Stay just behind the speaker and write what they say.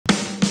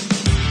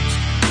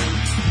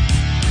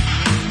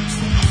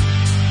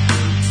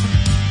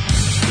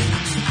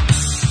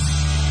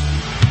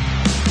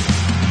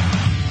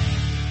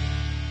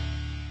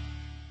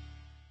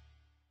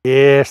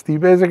Yeah,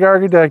 Steve Basic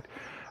Architect.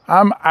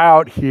 I'm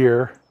out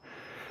here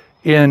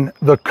in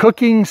the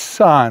cooking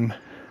sun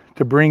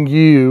to bring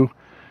you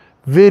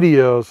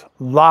videos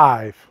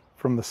live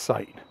from the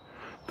site.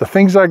 The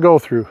things I go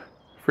through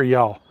for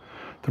y'all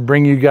to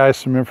bring you guys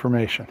some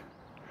information.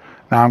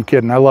 Now I'm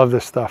kidding, I love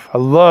this stuff. I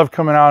love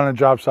coming out on a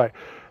job site.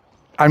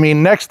 I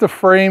mean, next to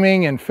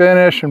framing and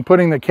finish and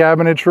putting the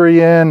cabinetry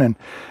in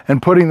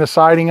and putting the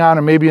siding on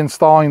and maybe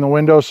installing the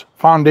windows,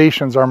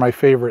 foundations are my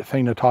favorite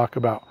thing to talk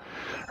about.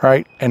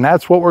 Right? And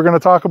that's what we're going to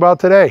talk about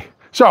today.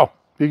 So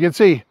you can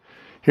see,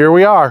 here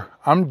we are.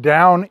 I'm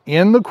down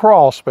in the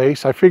crawl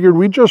space. I figured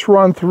we'd just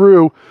run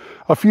through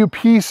a few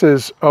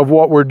pieces of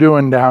what we're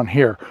doing down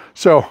here.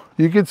 So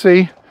you can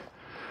see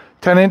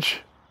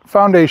 10-inch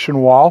foundation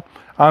wall.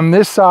 On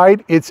this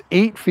side, it's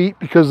 8 feet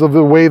because of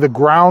the way the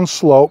ground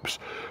slopes.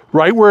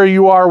 Right where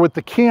you are with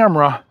the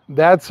camera,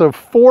 that's a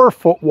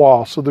 4-foot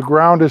wall. So the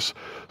ground is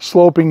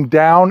sloping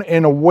down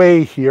and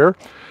away here.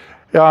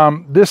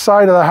 This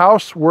side of the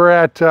house, we're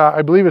at,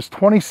 I believe it's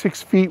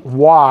 26 feet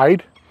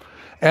wide.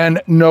 And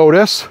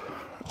notice,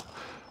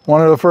 one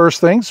of the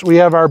first things, we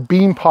have our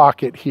beam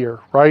pocket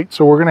here, right?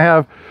 So we're gonna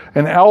have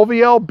an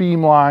LVL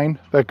beam line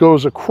that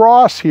goes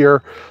across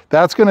here.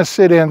 That's gonna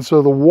sit in,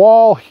 so the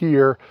wall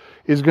here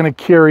is gonna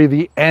carry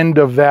the end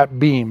of that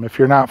beam, if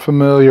you're not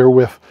familiar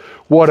with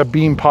what a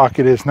beam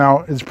pocket is.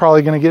 Now, it's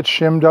probably gonna get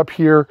shimmed up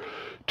here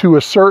to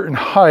a certain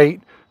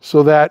height,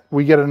 so that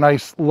we get a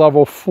nice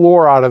level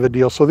floor out of the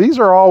deal. So these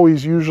are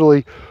always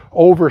usually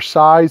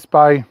oversized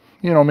by,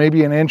 you know,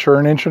 maybe an inch or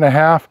an inch and a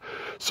half,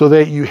 so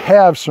that you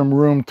have some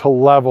room to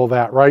level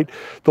that, right?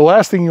 The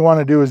last thing you want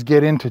to do is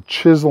get into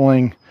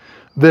chiseling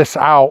this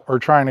out or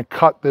trying to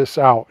cut this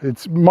out.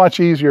 It's much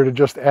easier to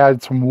just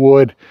add some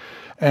wood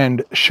and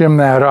shim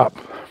that up.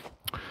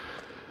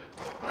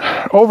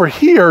 Over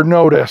here,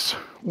 notice,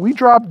 we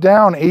drop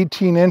down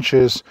 18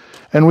 inches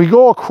and we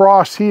go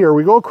across here.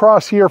 We go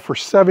across here for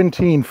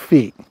 17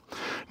 feet.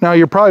 Now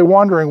you're probably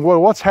wondering, well,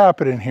 what's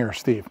happening here,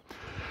 Steve?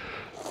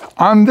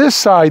 On this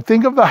side,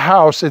 think of the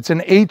house, it's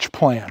an H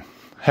plan.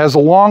 Has a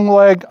long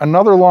leg,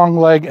 another long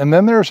leg, and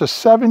then there's a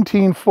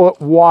 17-foot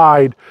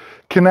wide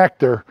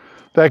connector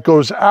that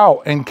goes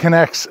out and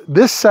connects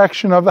this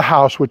section of the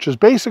house, which is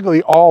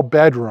basically all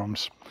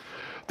bedrooms.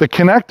 The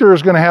connector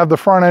is gonna have the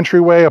front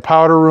entryway, a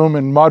powder room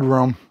and mud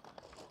room.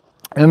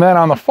 And then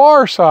on the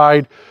far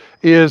side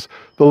is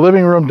the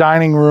living room,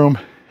 dining room,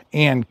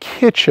 and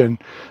kitchen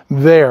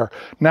there.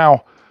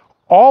 Now,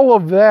 all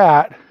of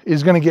that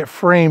is going to get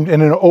framed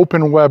in an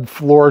open web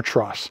floor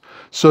truss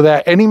so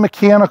that any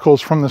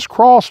mechanicals from this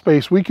crawl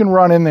space, we can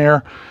run in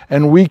there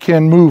and we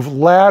can move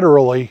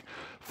laterally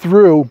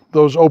through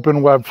those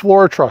open web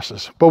floor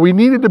trusses. But we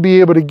needed to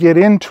be able to get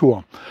into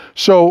them.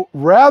 So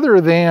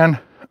rather than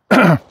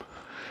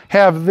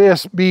have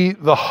this be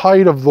the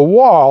height of the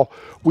wall,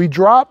 we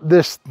drop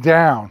this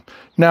down.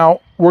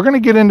 Now, we're gonna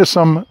get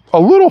into a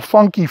little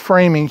funky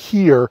framing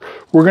here.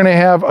 We're gonna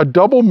have a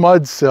double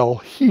mud sill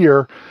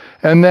here,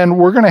 and then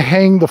we're gonna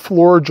hang the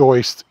floor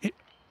joist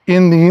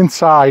in the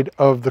inside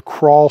of the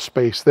crawl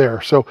space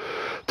there. So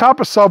top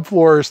of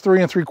subfloor is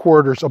 3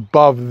 3/4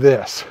 above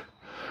this,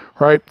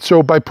 right?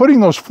 So by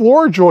putting those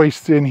floor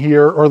joists in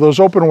here, or those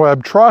open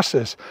web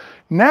trusses,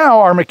 now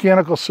our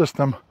mechanical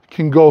system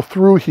can go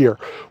through here.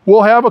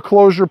 We'll have a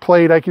closure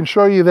plate. I can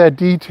show you that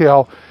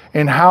detail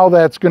and how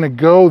that's going to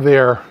go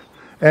there,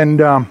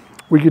 and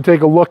we can take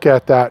a look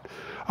at that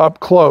up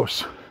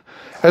close.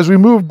 As we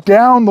move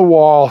down the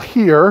wall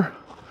here,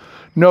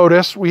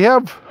 notice we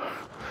have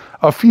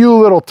a few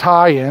little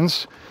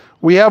tie-ins.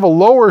 We have a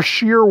lower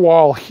shear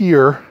wall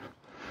here.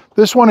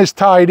 This one is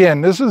tied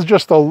in. This is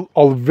just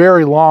a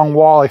very long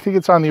wall. I think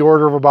it's on the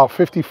order of about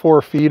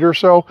 54 feet or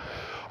so,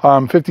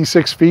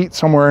 56 feet,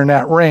 somewhere in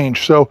that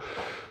range. So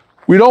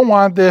we don't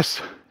want this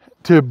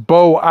to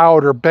bow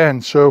out or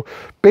bend. So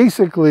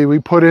basically we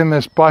put in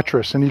this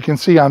buttress, and you can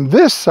see on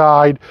this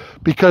side,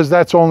 because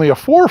that's only a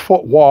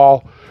 4-foot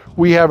wall,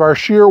 we have our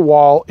shear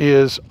wall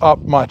is up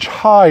much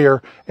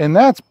higher, and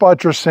that's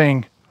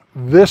buttressing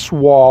this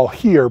wall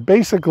here,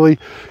 basically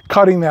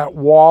cutting that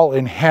wall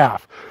in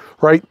half,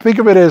 right? Think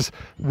of it as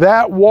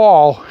that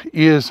wall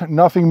is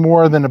nothing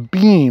more than a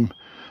beam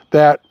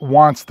that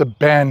wants to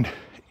bend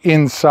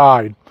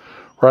inside,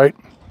 right?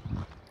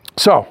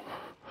 So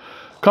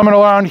coming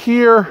around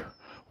here,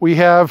 we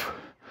have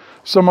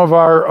some of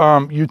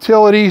our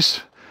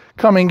utilities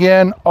coming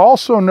in.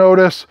 Also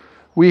notice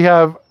we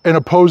have an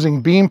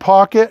opposing beam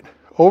pocket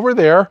over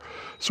there.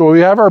 So we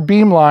have our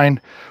beam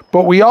line,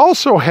 but we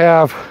also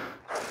have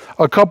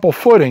a couple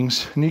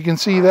footings, and you can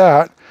see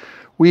that.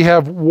 We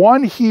have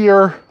one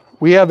here,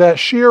 we have that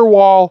shear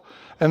wall,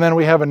 and then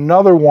we have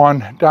another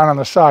one down on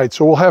the side.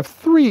 So we'll have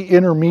 3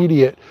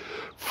 intermediate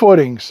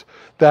footings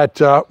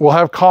that will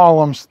have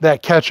columns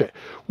that catch it.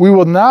 We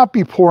will not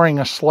be pouring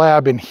a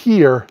slab in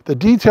here. The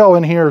detail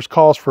in here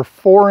calls for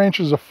 4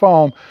 inches of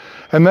foam,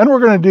 and then we're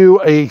gonna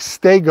do a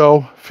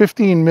Stego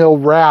 15 mil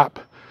wrap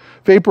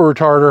vapor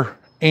retarder,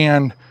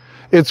 and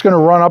it's gonna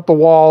run up the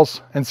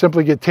walls and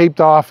simply get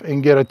taped off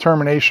and get a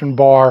termination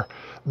bar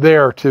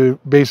there to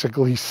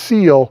basically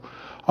seal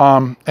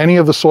any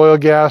of the soil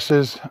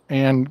gases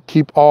and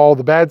keep all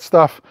the bad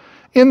stuff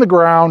in the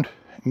ground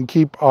and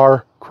keep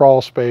our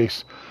crawl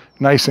space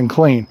nice and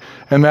clean.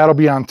 And that'll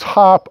be on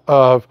top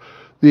of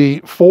the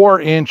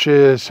 4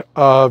 inches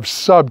of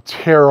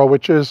Subterra,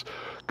 which is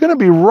going to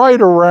be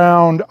right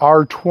around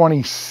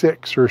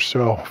R26 or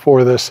so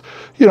for this.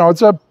 You know,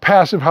 it's a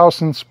passive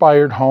house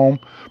inspired home,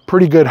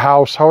 pretty good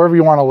house, however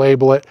you want to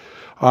label it.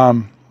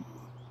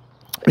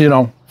 You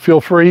know,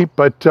 feel free,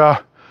 but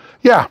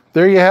yeah,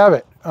 there you have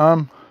it.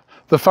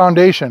 The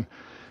foundation.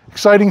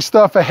 Exciting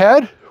stuff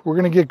ahead. We're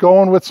going to get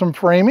going with some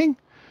framing,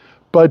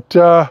 but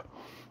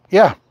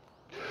yeah,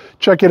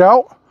 check it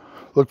out.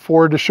 Look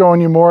forward to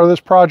showing you more of this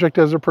project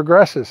as it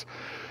progresses.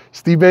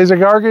 Steve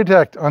Baczek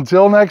Architect.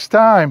 Until next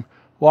time,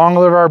 long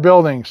live our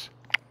buildings.